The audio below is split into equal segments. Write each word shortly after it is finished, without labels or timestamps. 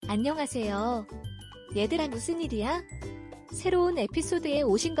안녕하세요. 얘들아, 무슨 일이야? 새로운 에피소드에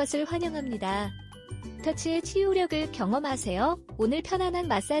오신 것을 환영합니다. 터치의 치유력을 경험하세요. 오늘 편안한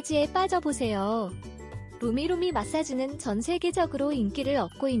마사지에 빠져보세요. 로미로미 마사지는 전 세계적으로 인기를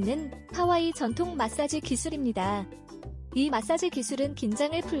얻고 있는 하와이 전통 마사지 기술입니다. 이 마사지 기술은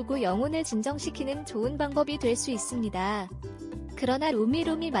긴장을 풀고 영혼을 진정시키는 좋은 방법이 될 수 있습니다. 그러나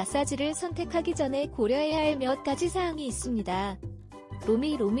로미로미 마사지를 선택하기 전에 고려해야 할 몇 가지 사항이 있습니다.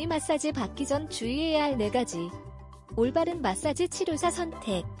 로미로미 마사지 받기 전 주의해야 할 4가지. 올바른 마사지 치료사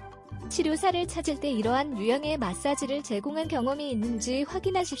선택. 치료사를 찾을 때 이러한 유형의 마사지를 제공한 경험이 있는지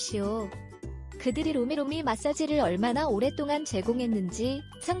확인하십시오. 그들이 로미로미 마사지를 얼마나 오랫동안 제공했는지,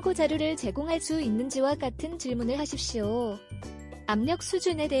 참고 자료를 제공할 수 있는지와 같은 질문을 하십시오. 압력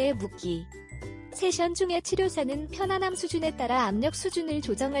수준에 대해 묻기. 세션 중에 치료사는 편안함 수준에 따라 압력 수준을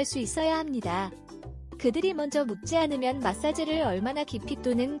조정할 수 있어야 합니다. 그들이 먼저 묻지 않으면 마사지를 얼마나 깊이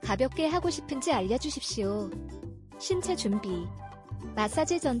또는 가볍게 하고 싶은지 알려주십시오. 신체 준비.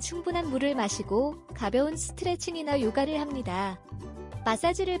 마사지 전 충분한 물을 마시고 가벼운 스트레칭이나 요가를 합니다.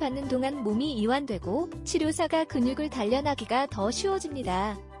 마사지를 받는 동안 몸이 이완되고 치료사가 근육을 단련하기가 더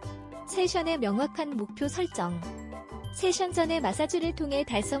쉬워집니다. 세션의 명확한 목표 설정. 세션 전에 마사지를 통해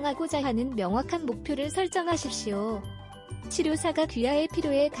달성하고자 하는 명확한 목표를 설정하십시오. 치료사가 귀하의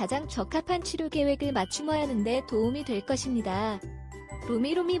필요에 가장 적합한 치료 계획을 맞춤어야 하는데 도움이 될 것입니다.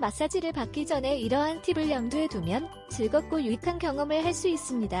 로미로미 마사지를 받기 전에 이러한 팁을 염두에 두면 즐겁고 유익한 경험을 할 수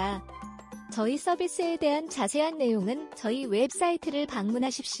있습니다. 저희 서비스에 대한 자세한 내용은 저희 웹사이트를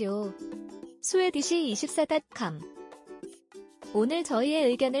방문하십시오. swedish24.com. 오늘 저희의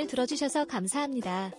의견을 들어주셔서 감사합니다.